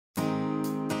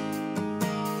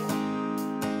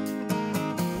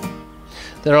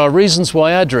There are reasons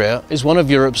why Adria is one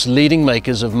of Europe's leading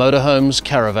makers of motorhomes,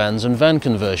 caravans and van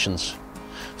conversions.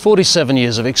 47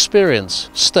 years of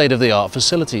experience, state-of-the-art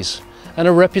facilities, and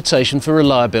a reputation for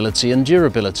reliability and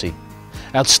durability.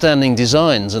 Outstanding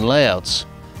designs and layouts,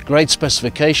 great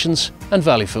specifications and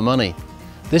value for money.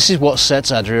 This is what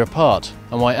sets Adria apart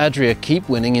and why Adria keep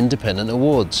winning independent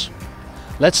awards.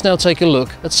 Let's now take a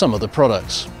look at some of the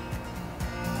products.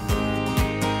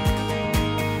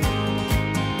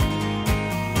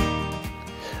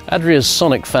 Adria's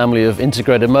Sonic family of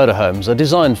integrated motorhomes are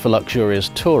designed for luxurious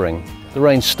touring. The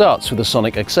range starts with the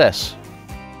Sonic XS.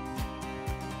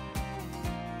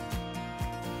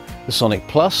 The Sonic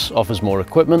Plus offers more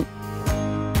equipment.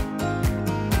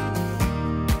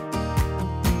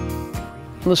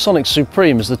 And the Sonic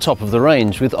Supreme is the top of the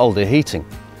range with Adria heating.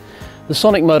 The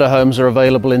Sonic motorhomes are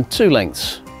available in two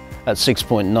lengths, at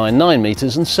 6.99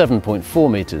 metres and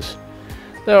 7.4 metres.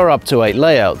 There are up to 8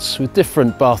 layouts with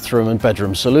different bathroom and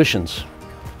bedroom solutions.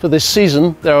 For this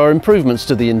season, there are improvements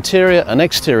to the interior and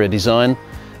exterior design,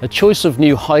 a choice of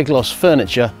new high-gloss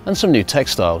furniture and some new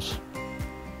textiles.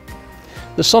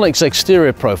 The Sonic's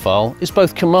exterior profile is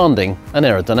both commanding and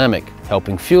aerodynamic,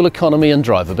 helping fuel economy and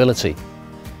drivability.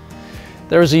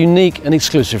 There is a unique and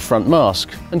exclusive front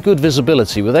mask and good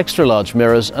visibility with extra-large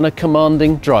mirrors and a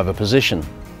commanding driver position.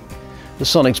 The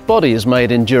Sonic's body is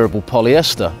made in durable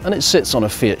polyester and it sits on a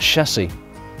Fiat chassis.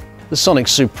 The Sonic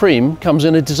Supreme comes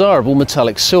in a desirable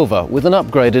metallic silver with an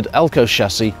upgraded Alco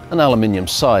chassis and aluminium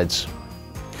sides.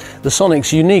 The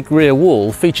Sonic's unique rear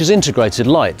wall features integrated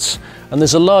lights and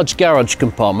there's a large garage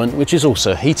compartment which is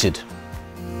also heated.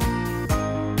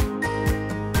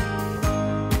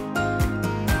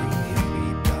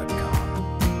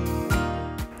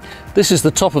 This is the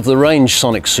top of the range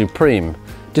Sonic Supreme,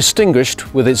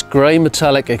 distinguished with its grey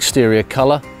metallic exterior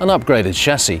colour and upgraded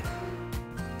chassis.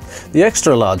 The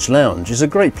extra large lounge is a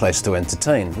great place to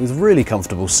entertain with really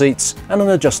comfortable seats and an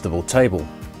adjustable table.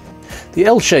 The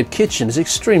L-shaped kitchen is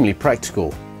extremely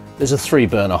practical. There's a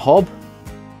 3-burner hob,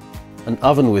 an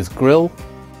oven with grill,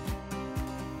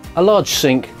 a large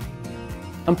sink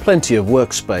and plenty of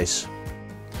workspace.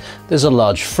 There's a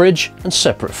large fridge and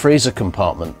separate freezer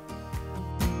compartment.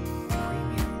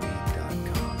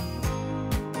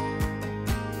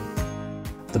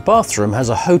 The bathroom has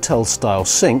a hotel-style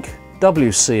sink,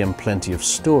 WC and plenty of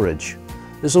storage.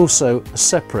 There's also a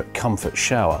separate comfort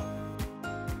shower.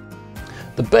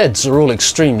 The beds are all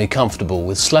extremely comfortable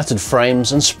with slatted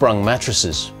frames and sprung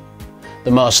mattresses.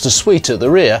 The master suite at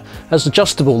the rear has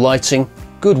adjustable lighting,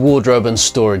 good wardrobe and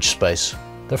storage space.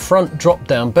 The front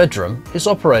drop-down bedroom is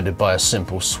operated by a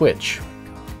simple switch.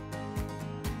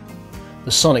 The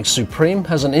Sonic Supreme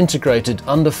has an integrated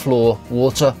underfloor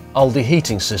water Adria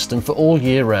heating system for all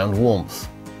year-round warmth.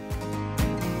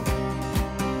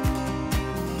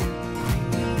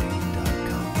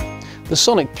 The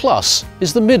Sonic Plus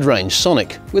is the mid-range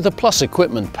Sonic with a Plus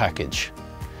equipment package.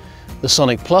 The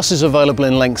Sonic Plus is available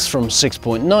in lengths from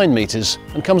 6.9 metres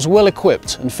and comes well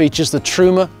equipped and features the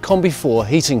Truma Combi 4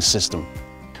 heating system.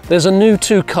 There's a new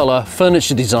 2-colour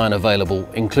furniture design available,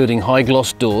 including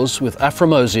high-gloss doors with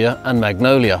Afromosia and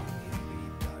Magnolia.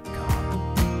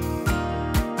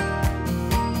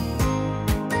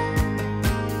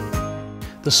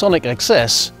 The Sonic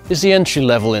XS is the entry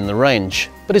level in the range,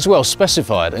 but is well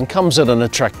specified and comes at an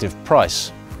attractive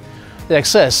price. The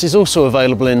XS is also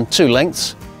available in 2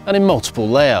 lengths and in multiple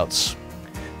layouts.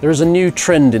 There is a new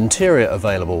trend interior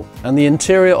available, and the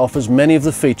interior offers many of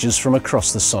the features from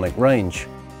across the Sonic range.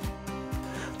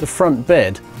 The front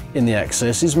bed in the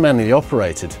XS is manually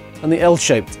operated and the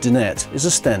L-shaped dinette is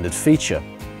a standard feature.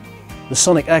 The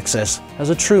Sonic XS has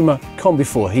a Truma Combi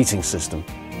 4 heating system.